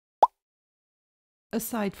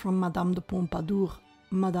Aside from Madame De Pompadour,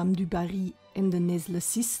 Madame du Barry and the Nesle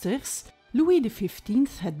Sisters, Louis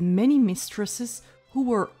XV had many mistresses who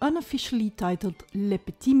were unofficially titled les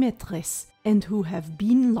petites maitresses and who have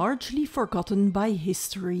been largely forgotten by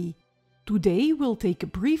history. Today we'll take a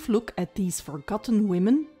brief look at these forgotten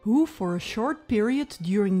women who, for a short period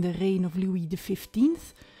during the reign of Louis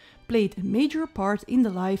XV, played a major part in the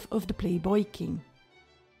life of the Playboy King.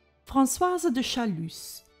 Françoise de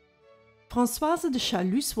Chalus. Françoise de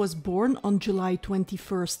Chalus was born on July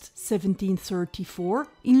 21, 1734,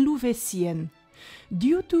 in Louveciennes.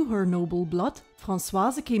 Due to her noble blood,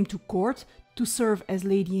 Françoise came to court to serve as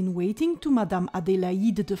lady-in-waiting to Madame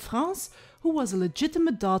Adélaïde de France, who was a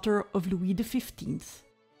legitimate daughter of Louis XV.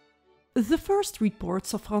 The first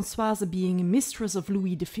reports of Françoise being a mistress of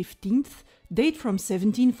Louis XV date from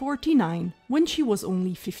 1749, when she was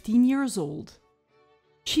only 15 years old.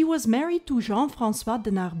 She was married to Jean-François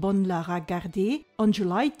de Narbonne-Lara Gardé on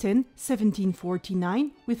July 10,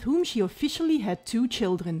 1749, with whom she officially had two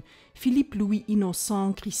children, Philippe Louis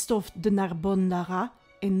Innocent Christophe de Narbonne-Lara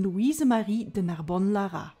and Louise Marie de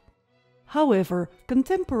Narbonne-Lara. However,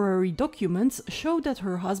 contemporary documents show that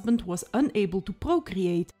her husband was unable to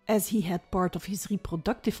procreate, as he had part of his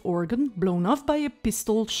reproductive organ blown off by a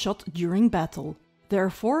pistol shot during battle.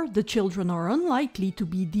 Therefore, the children are unlikely to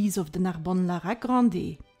be these of the Narbonne-Lara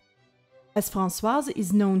Grandet. As Françoise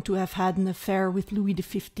is known to have had an affair with Louis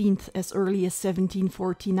XV as early as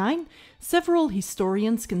 1749, several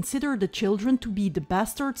historians consider the children to be the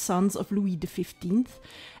bastard sons of Louis XV,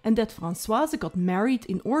 and that Françoise got married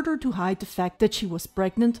in order to hide the fact that she was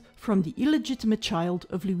pregnant from the illegitimate child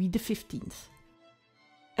of Louis XV.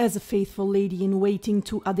 As a faithful lady-in-waiting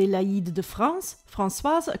to Adélaïde de France,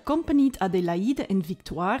 Françoise accompanied Adélaïde and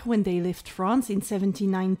Victoire when they left France in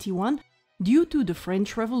 1791 due to the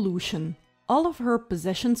French Revolution. All of her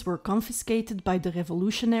possessions were confiscated by the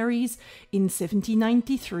revolutionaries in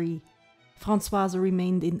 1793. Françoise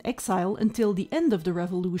remained in exile until the end of the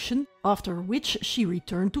revolution, after which she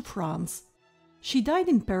returned to France. She died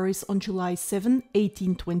in Paris on July 7,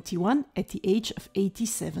 1821, at the age of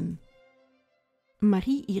 87.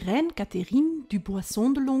 Marie-Irène Catherine du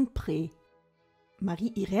Boisson de Longpré.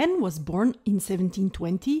 Marie-Irène was born in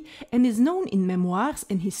 1720 and is known in memoirs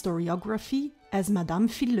and historiography as Madame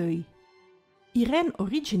Filleuil. Irène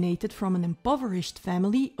originated from an impoverished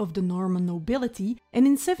family of the Norman nobility, and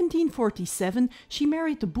in 1747 she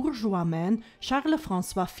married a bourgeois man,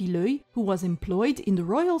 Charles-François Filleuil, who was employed in the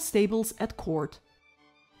royal stables at court.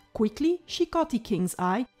 Quickly, she caught the king's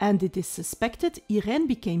eye, and it is suspected Irène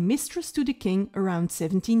became mistress to the king around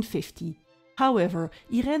 1750. However,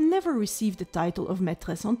 Irène never received the title of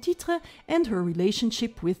maîtresse en titre, and her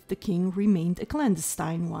relationship with the king remained a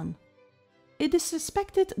clandestine one. It is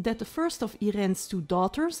suspected that the first of Irène's two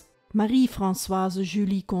daughters, Marie-Françoise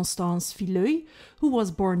Julie Constance Filleuil, who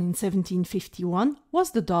was born in 1751,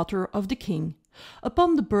 was the daughter of the king.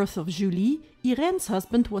 Upon the birth of Julie, Irène's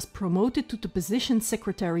husband was promoted to the position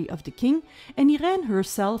secretary of the king, and Irène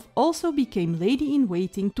herself also became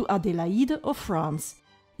lady-in-waiting to Adélaïde of France.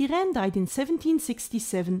 Irène died in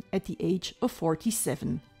 1767 at the age of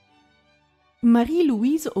 47.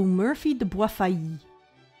 Marie-Louise O'Murphy de Boisfailly.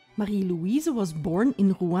 Marie-Louise was born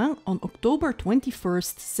in Rouen on October 21,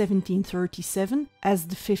 1737, as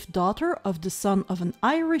the fifth daughter of the son of an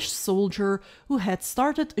Irish soldier who had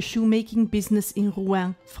started a shoemaking business in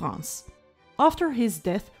Rouen, France. After his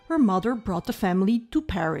death, her mother brought the family to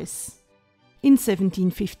Paris. In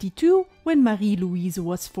 1752, when Marie-Louise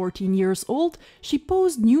was 14 years old, she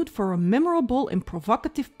posed nude for a memorable and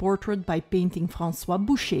provocative portrait by painting François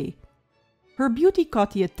Boucher. Her beauty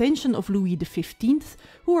caught the attention of Louis XV,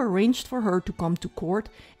 who arranged for her to come to court,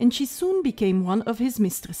 and she soon became one of his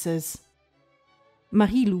mistresses.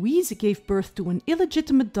 Marie-Louise gave birth to an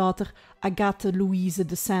illegitimate daughter, Agathe Louise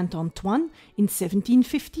de Saint-Antoine, in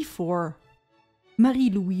 1754.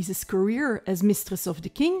 Marie-Louise's career as mistress of the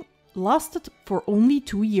king lasted for only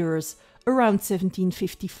 2 years. Around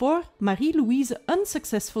 1754, Marie-Louise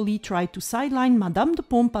unsuccessfully tried to sideline Madame De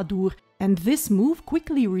Pompadour, and this move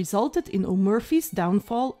quickly resulted in O'Murphy's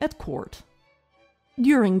downfall at court.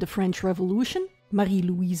 During the French Revolution,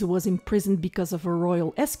 Marie-Louise was imprisoned because of a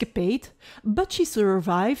royal escapade, but she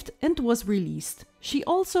survived and was released. She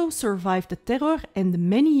also survived the terror and the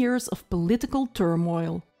many years of political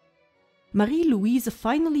turmoil. Marie-Louise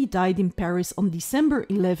finally died in Paris on December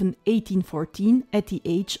 11, 1814, at the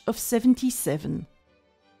age of 77.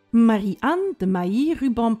 Marie-Anne de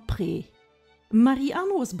Mailly-Rubempré.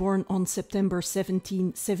 Marie-Anne was born on September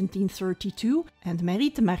 17, 1732 and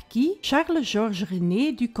married the Marquis Charles-Georges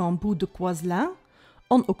René du Cambout de Coislin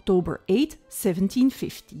on October 8,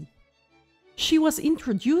 1750. She was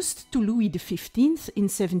introduced to Louis XV in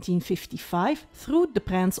 1755 through the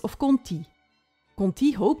Prince of Conti.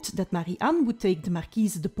 Conti hoped that Marie-Anne would take the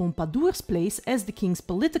Marquise de Pompadour's place as the king's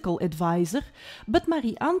political advisor, but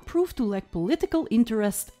Marie-Anne proved to lack political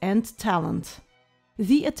interest and talent.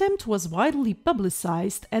 The attempt was widely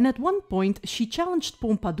publicized, and at one point she challenged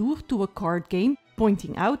Pompadour to a card game,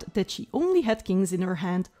 pointing out that she only had kings in her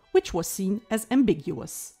hand, which was seen as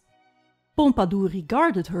ambiguous. Pompadour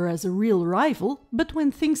regarded her as a real rival, but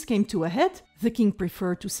when things came to a head, the king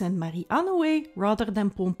preferred to send Marie-Anne away rather than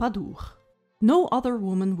Pompadour. No other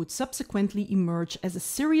woman would subsequently emerge as a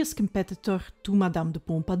serious competitor to Madame de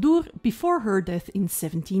Pompadour before her death in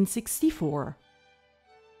 1764.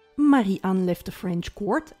 Marie-Anne left the French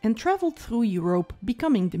court and travelled through Europe,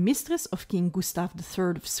 becoming the mistress of King Gustav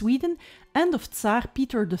III of Sweden and of Tsar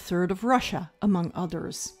Peter III of Russia, among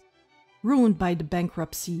others. Ruined by the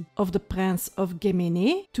bankruptcy of the Prince of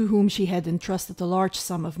Guéméné, to whom she had entrusted a large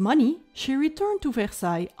sum of money, she returned to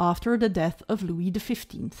Versailles after the death of Louis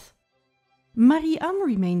XV. Marie-Anne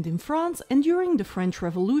remained in France, and during the French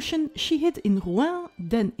Revolution she hid in Rouen,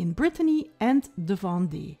 then in Brittany and the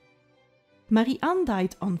Vendée. Marie-Anne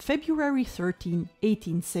died on February 13,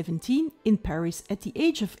 1817 in Paris at the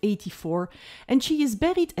age of 84, and she is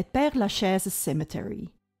buried at Père-Lachaise cemetery.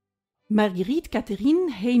 Marguerite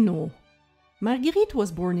Catherine Hainaut. Marguerite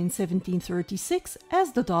was born in 1736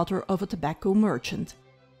 as the daughter of a tobacco merchant.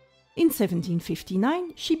 In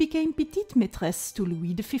 1759 she became petite maîtresse to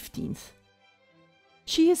Louis XV.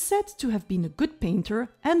 She is said to have been a good painter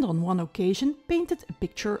and on one occasion painted a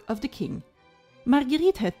picture of the king.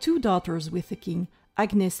 Marguerite had two daughters with the king,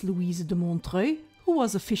 Agnès Louise de Montreuil, who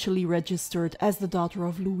was officially registered as the daughter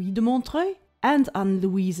of Louis de Montreuil, and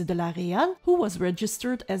Anne-Louise de la Réal, who was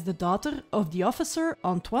registered as the daughter of the officer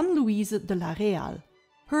Antoine-Louise de la Réal.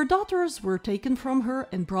 Her daughters were taken from her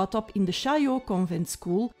and brought up in the Chaillot convent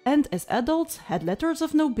school, and as adults had letters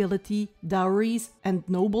of nobility, dowries, and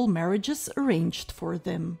noble marriages arranged for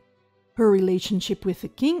them. Her relationship with the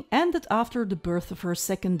king ended after the birth of her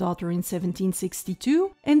second daughter in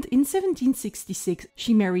 1762, and in 1766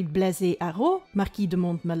 she married Blaise Arrault, Marquis de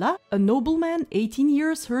Montmelat, a nobleman 18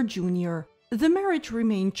 years her junior. The marriage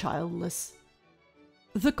remained childless.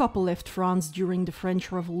 The couple left France during the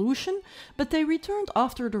French Revolution, but they returned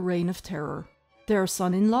after the Reign of Terror. Their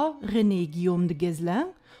son-in-law, René Guillaume de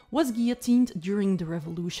Guesclin, was guillotined during the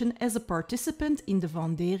Revolution as a participant in the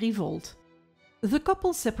Vendée Revolt. The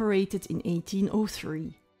couple separated in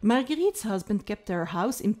 1803. Marguerite's husband kept their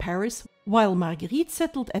house in Paris, while Marguerite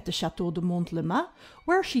settled at the Château de Montlemain,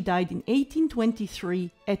 where she died in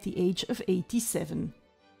 1823 at the age of 87.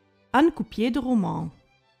 Anne Coupier de Romans.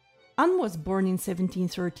 Anne was born in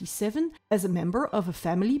 1737 as a member of a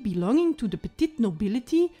family belonging to the petite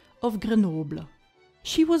nobility of Grenoble.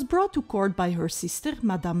 She was brought to court by her sister,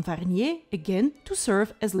 Madame Varnier, again to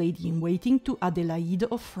serve as lady-in-waiting to Adélaïde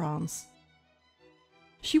of France.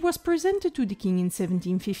 She was presented to the king in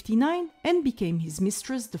 1759 and became his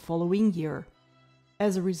mistress the following year.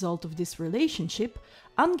 As a result of this relationship,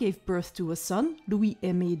 Anne gave birth to a son,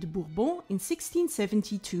 Louis-Aimé de Bourbon, in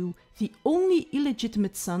 1672, the only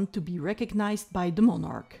illegitimate son to be recognized by the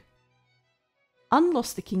monarch. Anne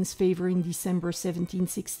lost the king's favor in December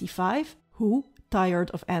 1765, who, tired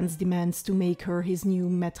of Anne's demands to make her his new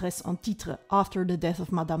maîtresse en titre after the death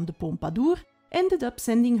of Madame de Pompadour, ended up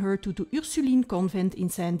sending her to the Ursuline convent in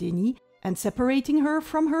Saint-Denis and separating her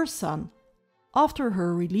from her son. After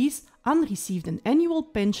her release, Anne received an annual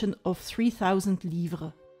pension of 3,000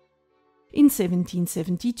 livres. In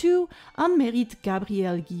 1772, Anne married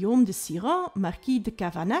Gabriel Guillaume de Siran, Marquis de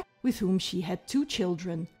Cavanac, with whom she had two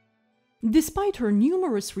children. Despite her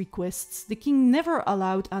numerous requests, the king never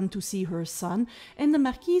allowed Anne to see her son, and the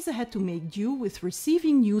Marquise had to make do with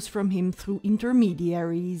receiving news from him through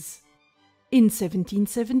intermediaries. In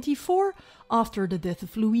 1774, after the death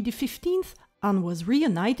of Louis XV, Anne was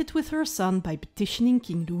reunited with her son by petitioning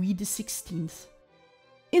King Louis XVI.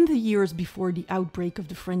 In the years before the outbreak of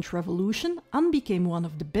the French Revolution, Anne became one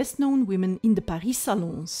of the best-known women in the Paris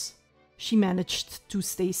salons. She managed to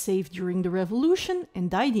stay safe during the Revolution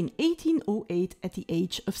and died in 1808 at the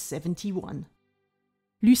age of 71.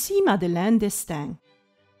 Lucie Madeleine d'Estaing.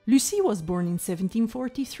 Lucie was born in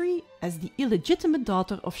 1743 as the illegitimate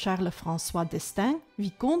daughter of Charles-François d'Estaing,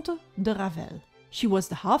 Vicomte de Ravel. She was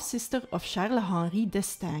the half-sister of Charles-Henri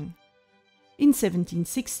d'Estaing. In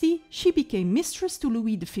 1760, she became mistress to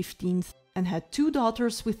Louis XV and had two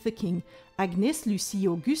daughters with the king, Agnès Lucie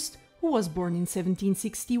Auguste, who was born in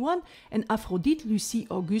 1761, and Aphrodite Lucie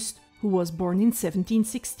Auguste, who was born in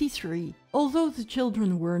 1763. Although the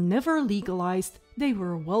children were never legalized, they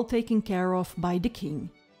were well taken care of by the king.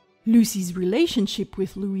 Lucy's relationship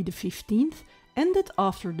with Louis XV ended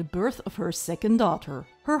after the birth of her second daughter.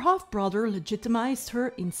 Her half-brother legitimized her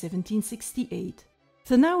in 1768.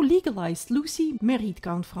 The now legalized Lucy married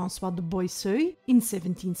Count François de Boisseuil in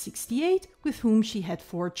 1768, with whom she had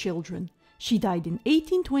 4 children. She died in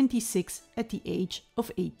 1826 at the age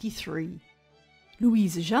of 83.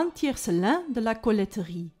 Louise Jeanne Tiercelin de la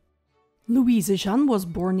Coletterie. Louise Jeanne was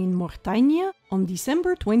born in Mortagne on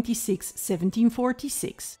December 26,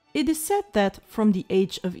 1746. It is said that, from the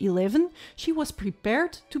age of 11, she was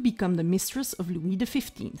prepared to become the mistress of Louis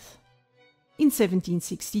XV. In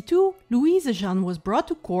 1762, Louise Jeanne was brought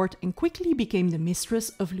to court and quickly became the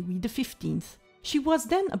mistress of Louis XV. She was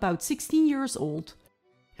then about 16 years old.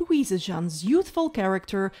 Louise Jeanne's youthful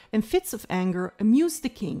character and fits of anger amused the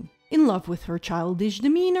king. In love with her childish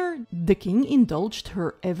demeanor, the king indulged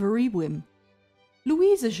her every whim.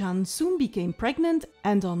 Louise Jeanne soon became pregnant,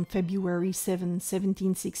 and on February 7,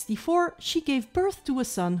 1764, she gave birth to a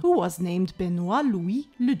son who was named Benoît Louis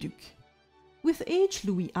le Duc. With age,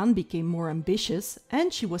 Louis-Anne became more ambitious,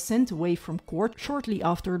 and she was sent away from court shortly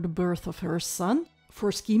after the birth of her son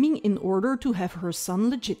for scheming in order to have her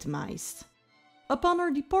son legitimized. Upon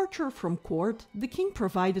her departure from court, the king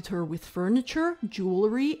provided her with furniture,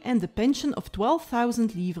 jewelry, and a pension of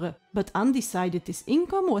 12,000 livres, but Anne decided this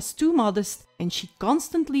income was too modest, and she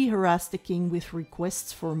constantly harassed the king with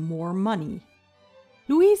requests for more money.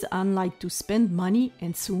 Louise-Anne liked to spend money,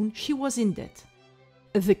 and soon she was in debt.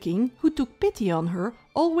 The king, who took pity on her,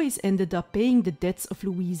 always ended up paying the debts of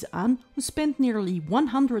Louise-Anne, who spent nearly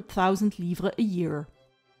 100,000 livres a year.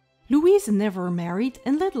 Louise never married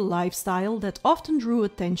and led a lifestyle that often drew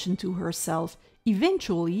attention to herself.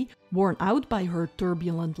 Eventually, worn out by her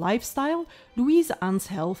turbulent lifestyle, Louise-Anne's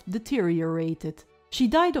health deteriorated. She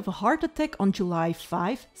died of a heart attack on July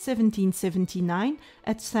 5, 1779,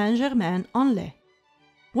 at Saint-Germain-en-Laye.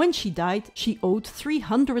 When she died, she owed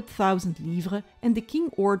 300,000 livres, and the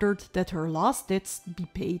king ordered that her last debts be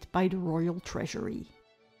paid by the royal treasury.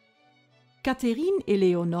 Catherine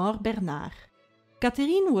Éléonore Bernard.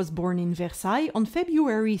 Catherine was born in Versailles on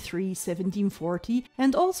February 3, 1740,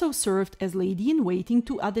 and also served as lady-in-waiting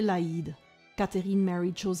to Adélaïde. Catherine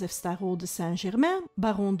married Joseph Starot de Saint-Germain,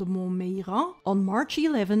 Baron de Montmeyran, on March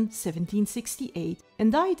 11, 1768,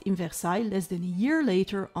 and died in Versailles less than a year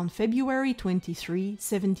later on February 23,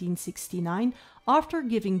 1769, after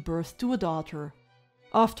giving birth to a daughter.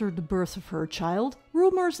 After the birth of her child,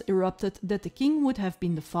 rumors erupted that the king would have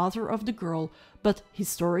been the father of the girl, but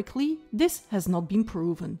historically this has not been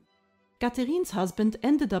proven. Catherine's husband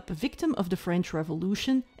ended up a victim of the French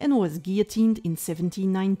Revolution and was guillotined in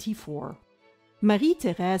 1794.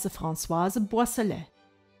 Marie-Thérèse Françoise Boisselet.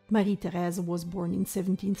 Marie-Thérèse was born in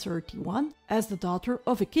 1731 as the daughter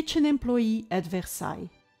of a kitchen employee at Versailles.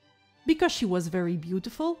 Because she was very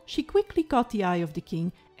beautiful, she quickly caught the eye of the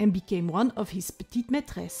king and became one of his petites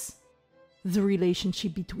maitresses. The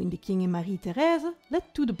relationship between the king and Marie-Thérèse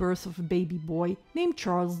led to the birth of a baby boy named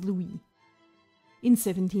Charles Louis. In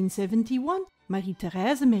 1771,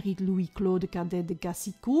 Marie-Thérèse married Louis-Claude Cadet de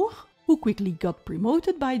Gassicourt, who quickly got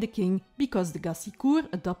promoted by the king because the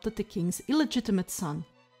Gassicourt adopted the king's illegitimate son.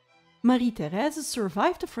 Marie-Thérèse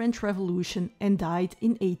survived the French Revolution and died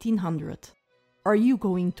in 1800. Are you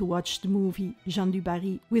going to watch the movie Jeanne du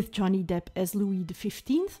Barry with Johnny Depp as Louis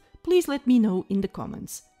XV? Please let me know in the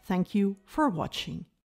comments. Thank you for watching.